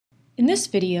In this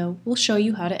video, we'll show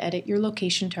you how to edit your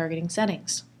location targeting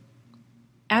settings.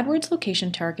 AdWords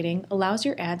location targeting allows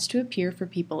your ads to appear for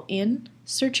people in,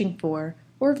 searching for,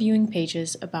 or viewing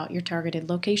pages about your targeted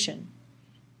location.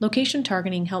 Location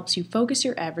targeting helps you focus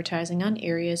your advertising on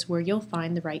areas where you'll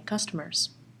find the right customers.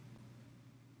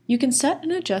 You can set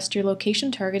and adjust your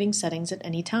location targeting settings at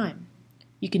any time.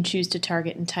 You can choose to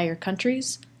target entire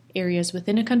countries, areas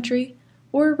within a country,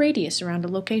 or a radius around a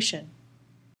location.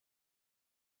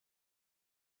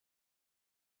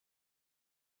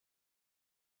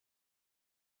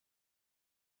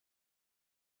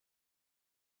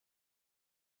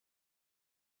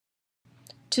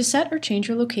 To set or change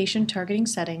your location targeting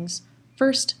settings,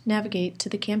 first navigate to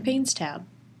the Campaigns tab.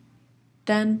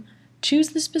 Then, choose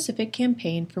the specific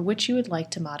campaign for which you would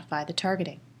like to modify the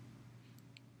targeting.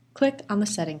 Click on the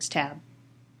Settings tab.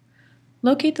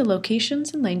 Locate the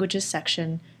Locations and Languages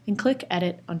section and click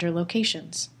Edit under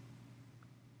Locations.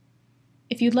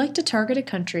 If you'd like to target a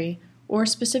country or a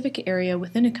specific area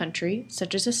within a country,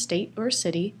 such as a state or a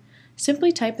city,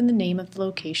 simply type in the name of the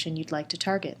location you'd like to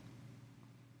target.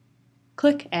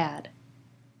 Click Add.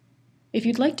 If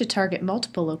you'd like to target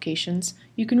multiple locations,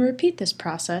 you can repeat this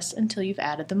process until you've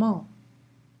added them all.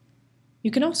 You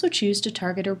can also choose to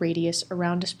target a radius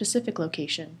around a specific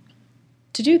location.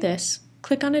 To do this,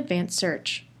 click on Advanced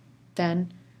Search.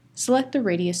 Then, select the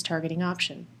Radius Targeting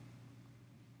option.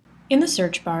 In the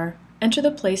search bar, enter the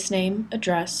place name,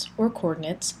 address, or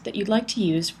coordinates that you'd like to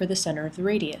use for the center of the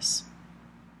radius.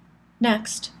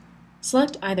 Next,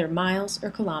 select either miles or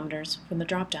kilometers from the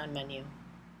drop-down menu.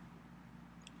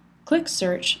 Click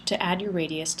Search to add your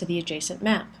radius to the adjacent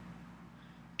map.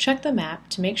 Check the map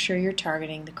to make sure you're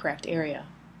targeting the correct area.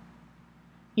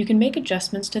 You can make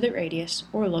adjustments to the radius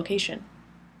or location.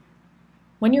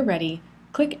 When you're ready,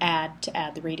 click Add to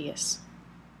add the radius.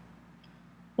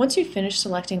 Once you've finished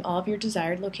selecting all of your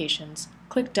desired locations,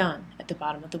 click Done at the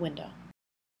bottom of the window.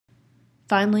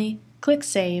 Finally, click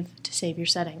Save to save your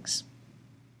settings.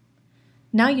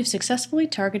 Now you've successfully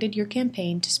targeted your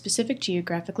campaign to specific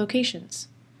geographic locations.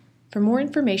 For more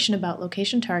information about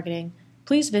location targeting,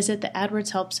 please visit the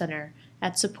AdWords Help Center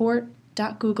at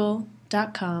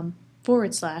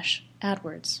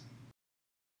support.google.com/AdWords.